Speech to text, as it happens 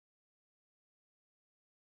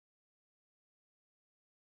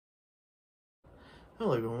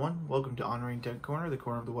Hello everyone, welcome to Onrain Tech Corner, the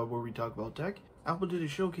corner of the web where we talk about tech. Apple did a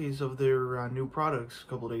showcase of their new products a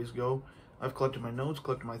couple days ago. I've collected my notes,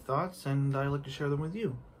 collected my thoughts, and I like to share them with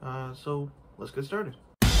you. So let's get started.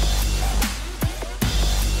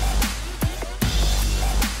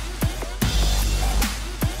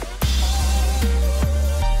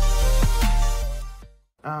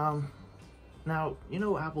 Now, you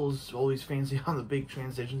know Apple's always fancy on the big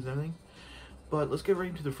transitions and everything. But let's get right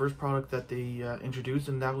into the first product that they introduced,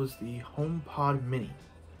 and that was the HomePod Mini.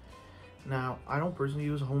 Now, I don't personally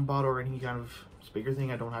use a HomePod or any kind of speaker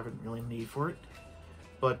thing. I don't have a really need for it.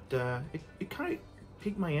 But it kind of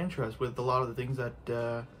piqued my interest with a lot of the things that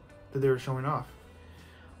they were showing off.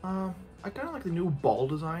 I kind of like the new ball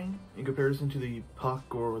design in comparison to the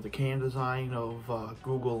puck or the can design of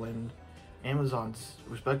Google and Amazon's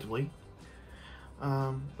respectively.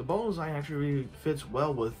 The ball design actually really fits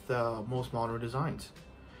well with most modern designs.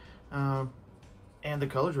 And the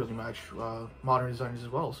colors really match modern designs as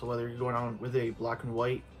well. So whether you're going on with a black and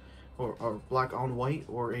white or black on white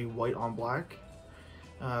or a white on black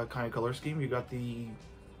kind of color scheme, you got the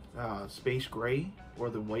space gray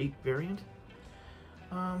or the white variant.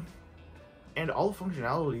 And all the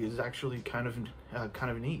functionality is actually kind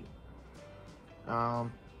of neat.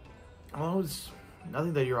 Well, it's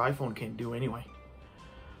nothing that your iPhone can't do anyway.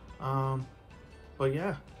 But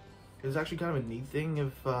yeah, it's actually kind of a neat thing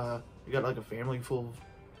if you got like a family full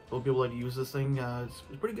of people that use this thing. It's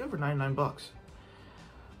pretty good for $99.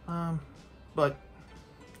 But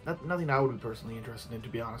nothing I would be personally interested in, to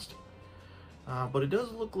be honest. But it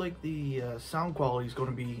does look like the sound quality is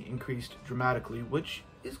going to be increased dramatically, which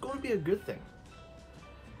is going to be a good thing.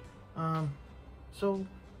 So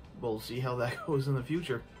we'll see how that goes in the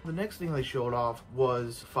future. The next thing they showed off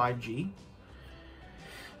was 5G.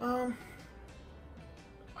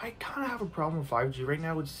 I kind of have a problem with 5G right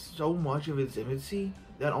now. It's so much of its infancy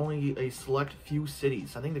that only a select few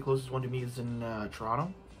cities, I think the closest one to me is in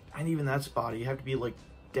Toronto, and even that spot, you have to be like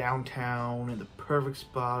downtown in the perfect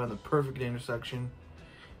spot, in the perfect intersection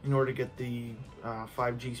in order to get the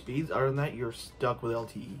 5G speeds. Other than that, you're stuck with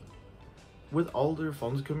LTE. With all their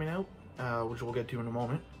phones coming out, which we'll get to in a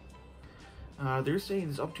moment, they're saying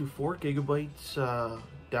it's up to 4 gigabytes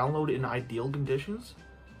download in ideal conditions.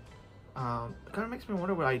 It kind of makes me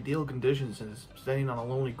wonder what ideal conditions is. Standing on a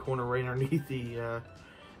lonely corner right underneath the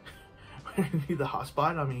underneath the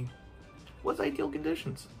hotspot. I mean, what's ideal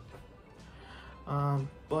conditions?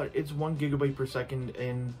 But it's 1 gigabyte per second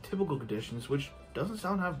in typical conditions, which doesn't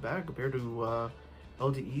sound half bad compared to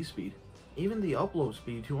LTE speed. Even the upload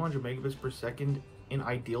speed, 200 megabits per second in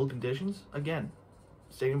ideal conditions. Again,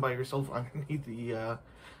 standing by yourself underneath the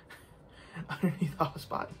underneath the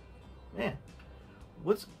hotspot. Man,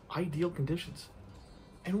 what's ideal conditions?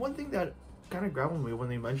 And one thing that kind of grappled me when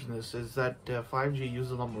they mentioned this is that 5G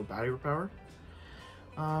uses a lot more battery power,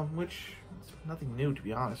 which is nothing new, to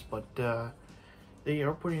be honest, but they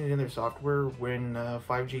are putting it in their software when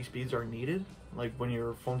 5G speeds are needed, like when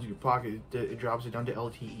your phone's in your pocket, it drops it down to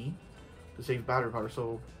LTE to save battery power.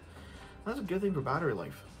 So that's a good thing for battery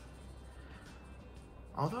life.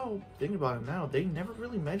 Although, thinking about it now, they never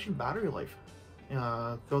really mentioned battery life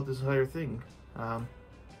throughout this entire thing.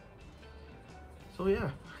 So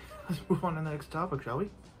yeah, let's move on to the next topic, shall we?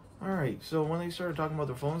 Alright, so when they started talking about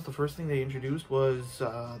their phones, the first thing they introduced was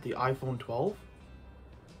the iPhone 12.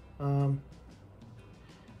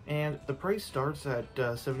 And the price starts at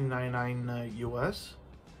 $79.99 US.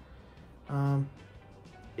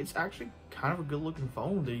 It's actually kind of a good looking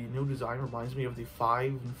phone. The new design reminds me of the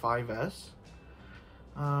 5 and 5S.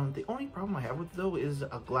 The only problem I have with it though is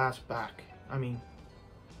a glass back. I mean,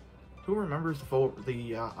 who remembers the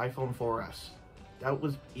iPhone 4S? That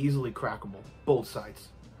was easily crackable, both sides.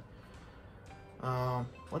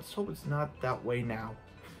 Let's hope it's not that way now.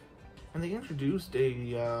 And they introduced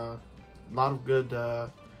a lot of good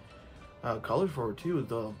colors for it too.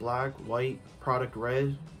 The black, white, product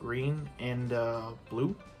red, green, and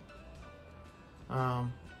blue.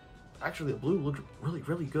 Actually, the blue looked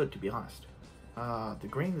really good, to be honest. The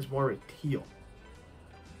green is more a teal.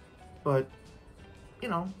 But, you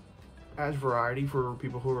know, adds variety for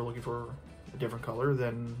people who are looking for a different color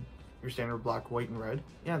than your standard black, white, and red.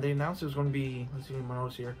 Yeah, they announced it was going to be, let's see my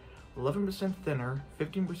notes here, 11% thinner,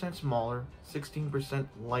 15% smaller, 16%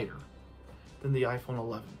 lighter than the iPhone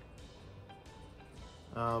 11.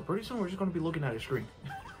 Pretty soon we're just going to be looking at a screen.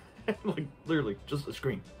 Like, literally, just a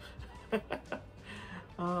screen.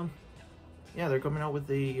 Yeah, they're coming out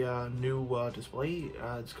with a new display.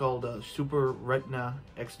 It's called Super Retina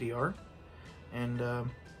XDR. And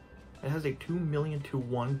it has a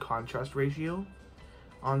 2,000,000:1 contrast ratio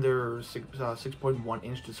on their 6.1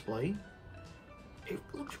 inch display. it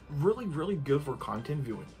looks really, really good for content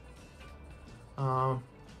viewing.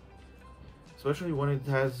 Especially when it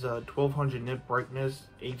has 1200 nit brightness,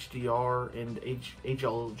 HDR, and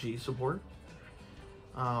HLG support,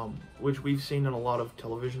 which we've seen in a lot of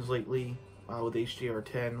televisions lately with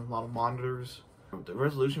HDR10, a lot of monitors. The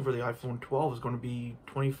resolution for the iPhone 12 is going to be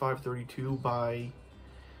 2532 by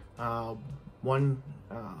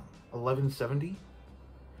 1170,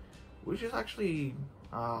 which is actually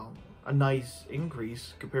a nice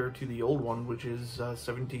increase compared to the old one, which is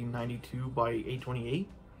 1792 by 828,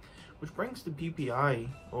 which brings the PPI,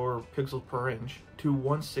 or pixels per inch, to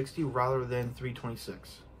 160 rather than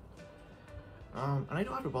 326. And I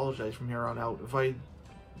don't have to apologize from here on out. If I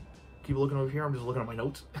keep looking over here, I'm just looking at my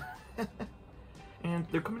notes. And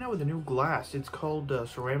they're coming out with a new glass. It's called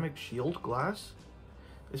ceramic shield glass.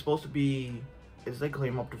 It's supposed to be, as they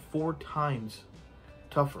claim, up to 4 times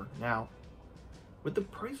tougher. Now, with the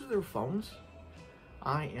price of their phones,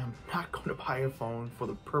 I am not going to buy a phone for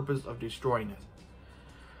the purpose of destroying it.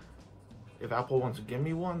 If Apple wants to give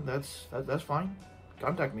me one, that's fine.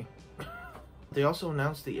 Contact me. They also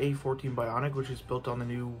announced the A14 Bionic, which is built on the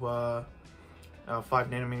new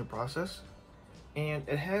 5nm process. And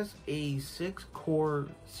it has a 6-core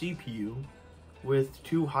CPU with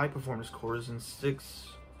 2 high-performance cores and 6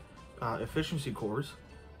 efficiency cores,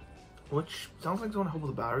 which sounds like it's going to help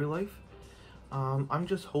with the battery life. I'm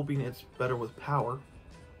just hoping it's better with power.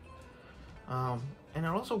 And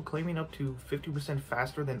they're also claiming up to 50%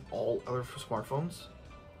 faster than all other smartphones.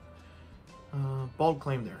 Bold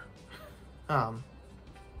claim there.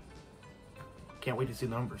 Can't wait to see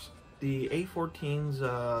the numbers. The A14's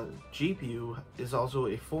GPU is also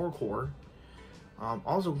a 4-core,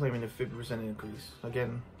 also claiming a 50% increase.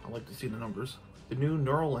 Again, I like to see the numbers. The new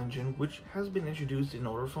neural engine, which has been introduced in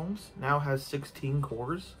older phones, now has 16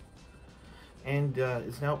 cores, and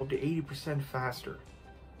is now up to 80% faster.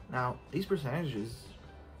 Now, these percentages,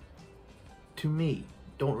 to me,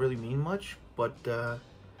 don't really mean much, but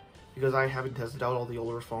because I haven't tested out all the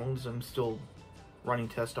older phones, I'm still running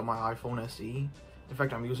tests on my iPhone SE. In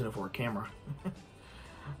fact, I'm using it for a camera.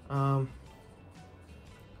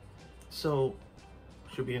 So,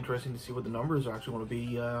 should be interesting to see what the numbers are actually going to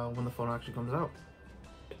be when the phone actually comes out.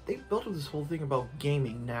 They've built up this whole thing about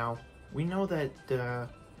gaming now. We know that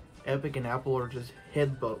Epic and Apple are just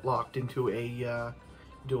headbutt locked into a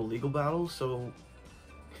legal battle. So,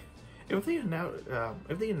 if they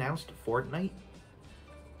announced Fortnite,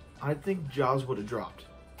 I think Jaws would have dropped.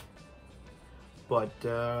 But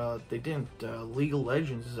they didn't. League of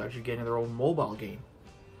Legends is actually getting their own mobile game.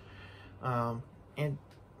 And I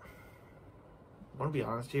want to be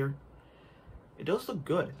honest here, it does look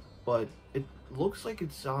good, but it looks like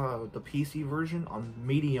it's the PC version on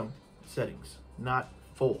medium settings, not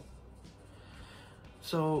full.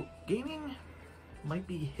 So gaming might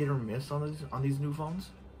be hit or miss on these new phones.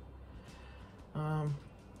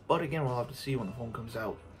 But again, we'll have to see when the phone comes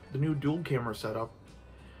out. The new dual camera setup.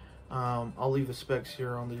 I'll leave the specs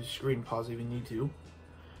here on the screen, pause if you need to.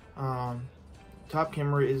 Top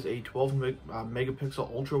camera is a 12 megapixel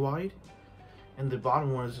ultra wide, and the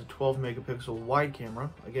bottom one is a 12 megapixel wide camera.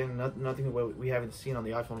 Again, nothing we haven't seen on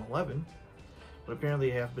the iPhone 11, but apparently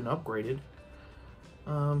they have been upgraded.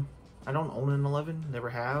 I don't own an 11, never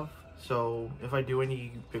have, so if I do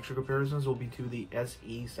any picture comparisons, it will be to the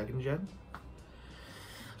SE 2nd gen.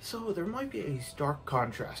 So there might be a stark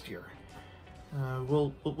contrast here.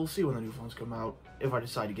 We'll see when the new phones come out, if I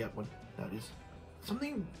decide to get one, that is.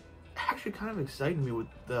 Something actually kind of exciting me with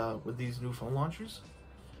these new phone launchers,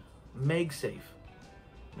 MagSafe.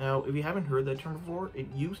 Now, if you haven't heard that term before, it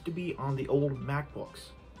used to be on the old MacBooks.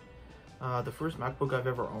 The first MacBook I've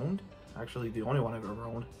ever owned, actually the only one I've ever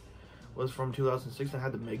owned, was from 2006 and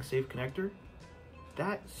had the MagSafe connector.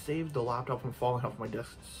 That saved the laptop from falling off my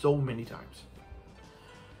desk so many times.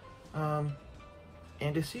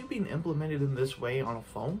 And to see it being implemented in this way on a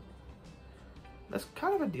phone, that's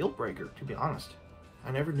kind of a deal breaker, to be honest. I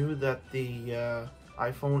never knew that the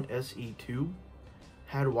iPhone SE2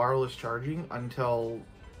 had wireless charging until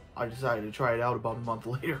I decided to try it out about a month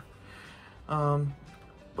later.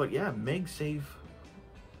 But yeah, MagSafe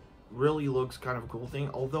really looks kind of a cool thing,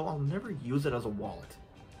 although I'll never use it as a wallet.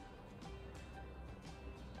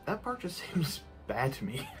 That part just seems bad to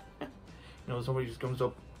me. You know, somebody just comes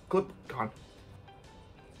up, clip, gone.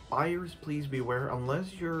 Buyers, please beware,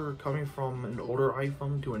 unless you're coming from an older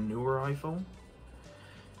iPhone to a newer iPhone.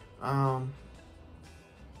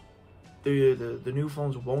 The new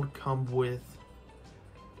phones won't come with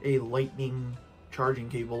a lightning charging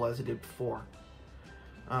cable as it did before.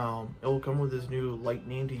 It will come with this new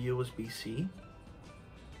lightning to USB-C.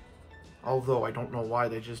 Although I don't know why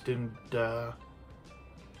they just didn't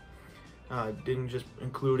Didn't just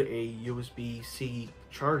include a USB-C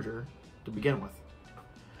charger to begin with.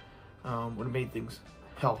 Would have made things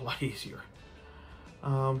a hell of a lot easier.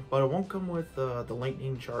 But it won't come with the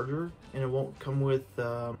lightning charger, and it won't come with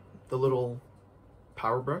the little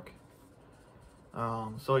power brick.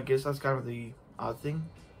 So I guess that's kind of the odd thing.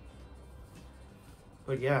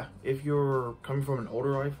 But yeah, if you're coming from an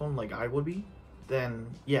older iPhone like I would be, then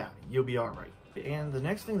yeah, you'll be alright. And the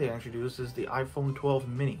next thing they introduced is the iPhone 12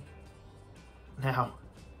 mini. Now,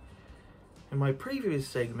 in my previous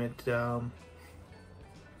segment, I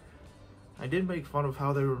did make fun of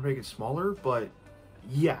how they would make it smaller, but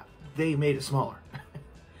yeah, they made it smaller.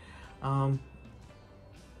 And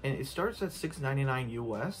it starts at $699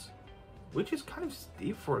 US, which is kind of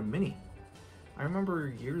steep for a mini. I remember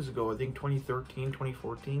years ago, I think 2013,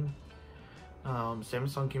 2014,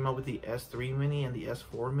 Samsung came out with the S3 mini and the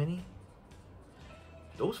S4 mini.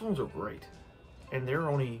 Those phones are great, and they're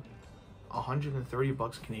only 130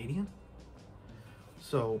 bucks Canadian.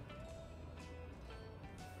 So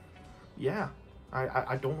yeah,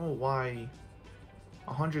 I don't know why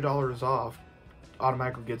 $100 off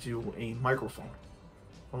automatically gets you a microphone.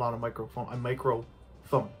 A microphone.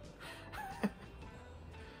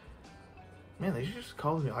 Man, they should just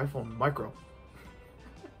call the iPhone Micro.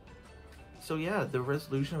 So yeah, the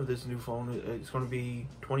resolution of this new phone is going to be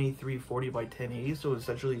 2340 by 1080, so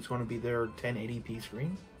essentially it's going to be their 1080p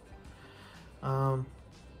screen. And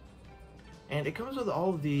it comes with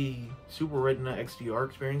all of the Super Retina XDR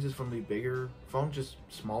experiences from the bigger phone, just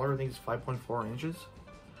smaller. I think it's 5.4 inches,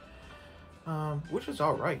 which is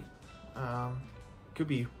all right. Could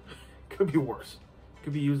be worse.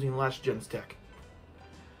 Could be using last gen's tech.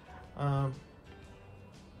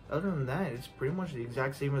 Other than that, it's pretty much the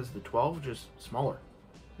exact same as the 12, just smaller.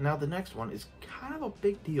 Now the next one is kind of a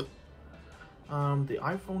big deal. The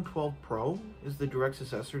iPhone 12 Pro is the direct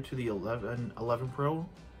successor to the 11 Pro,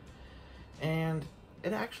 and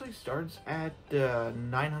it actually starts at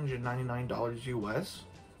 $999 US.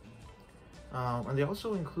 And they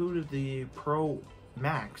also included the Pro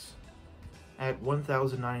Max at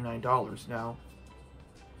 $1,099. Now,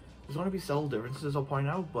 there's going to be subtle differences, I'll point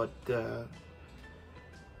out, but the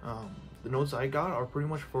notes I got are pretty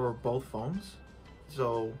much for both phones.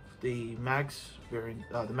 So the Max variant,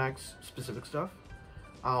 the Max specific stuff,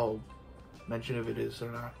 I'll mention if it is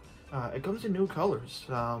or not. It comes in new colors.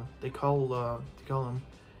 They call them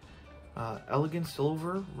Elegant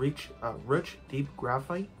Silver, Rich Deep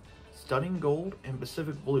Graphite, Stunning Gold, and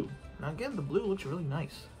Pacific Blue. Now again, the blue looks really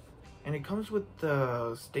nice. And it comes with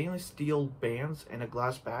stainless steel bands and a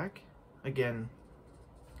glass back. Again,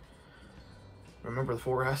 remember the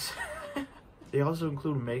 4S? They also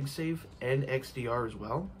include MagSafe and XDR as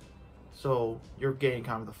well. So you're getting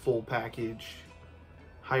kind of the full package,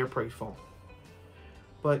 higher price phone.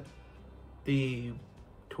 But the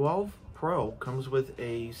 12 Pro comes with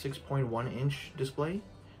a 6.1 inch display,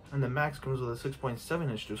 and the Max comes with a 6.7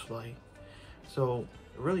 inch display. So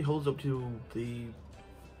it really holds up to the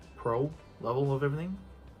Pro level of everything.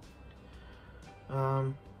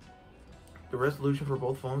 The resolution for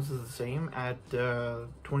both phones is the same at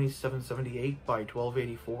 2778 by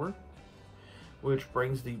 1284, which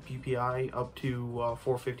brings the PPI up to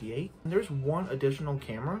 458. And there's one additional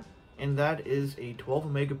camera, and that is a 12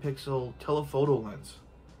 megapixel telephoto lens.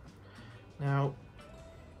 Now,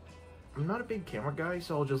 I'm not a big camera guy,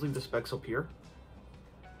 so I'll just leave the specs up here.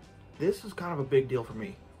 This is kind of a big deal for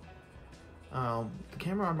me. The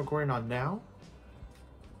camera I'm recording on now,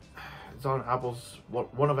 it's on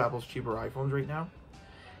one of Apple's cheaper iPhones right now,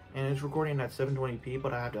 and it's recording at 720p,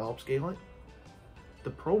 but I have to upscale it. The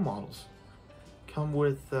Pro models come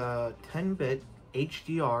with 10-bit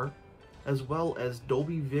HDR, as well as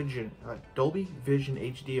Dolby Vision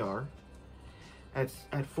HDR at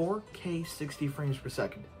 4K 60 frames per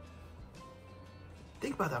second.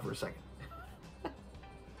 Think about that for a second.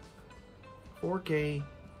 4K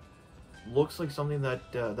looks like something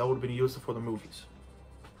that that would have been used for the movies,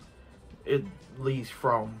 at least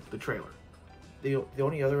from the trailer. The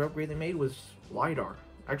only other upgrade they made was LiDAR.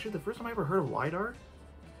 Actually, the first time I ever heard of LiDAR,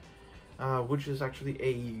 which is actually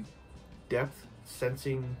a depth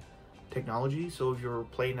sensing technology. So if you're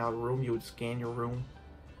playing out a room, you would scan your room,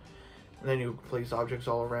 and then you would place objects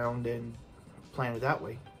all around and plan it that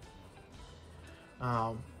way.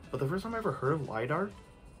 But the first time I ever heard of LiDAR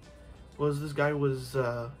was this guy was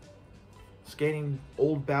scanning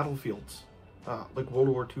old battlefields, like World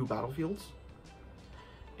War II battlefields,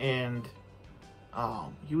 and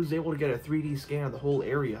he was able to get a 3D scan of the whole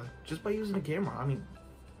area just by using a camera. I mean,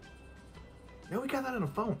 now we got that on a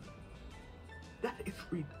phone. That is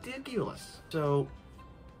ridiculous. So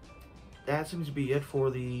that seems to be it for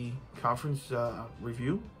the conference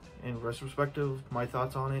review and retrospective, my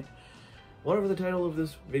thoughts on it, whatever the title of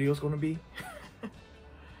this video is going to be.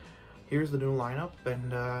 Here's the new lineup,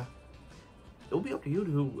 and it'll be up to you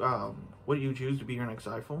to what you choose to be your next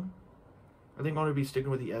iPhone. I think I'm going to be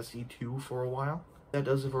sticking with the SE2 for a while. That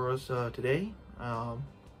does it for us today.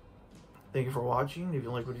 Thank you for watching. If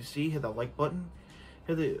you like what you see, hit that like button.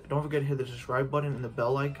 Don't forget to hit the subscribe button and the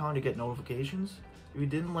bell icon to get notifications. If you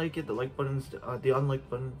didn't like it, the like button's the unlike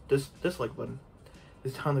button, dislike button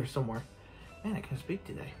is down there somewhere. Man, I can't speak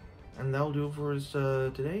today. And that'll do it for us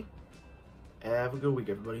today. Have a good week,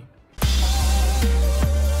 everybody.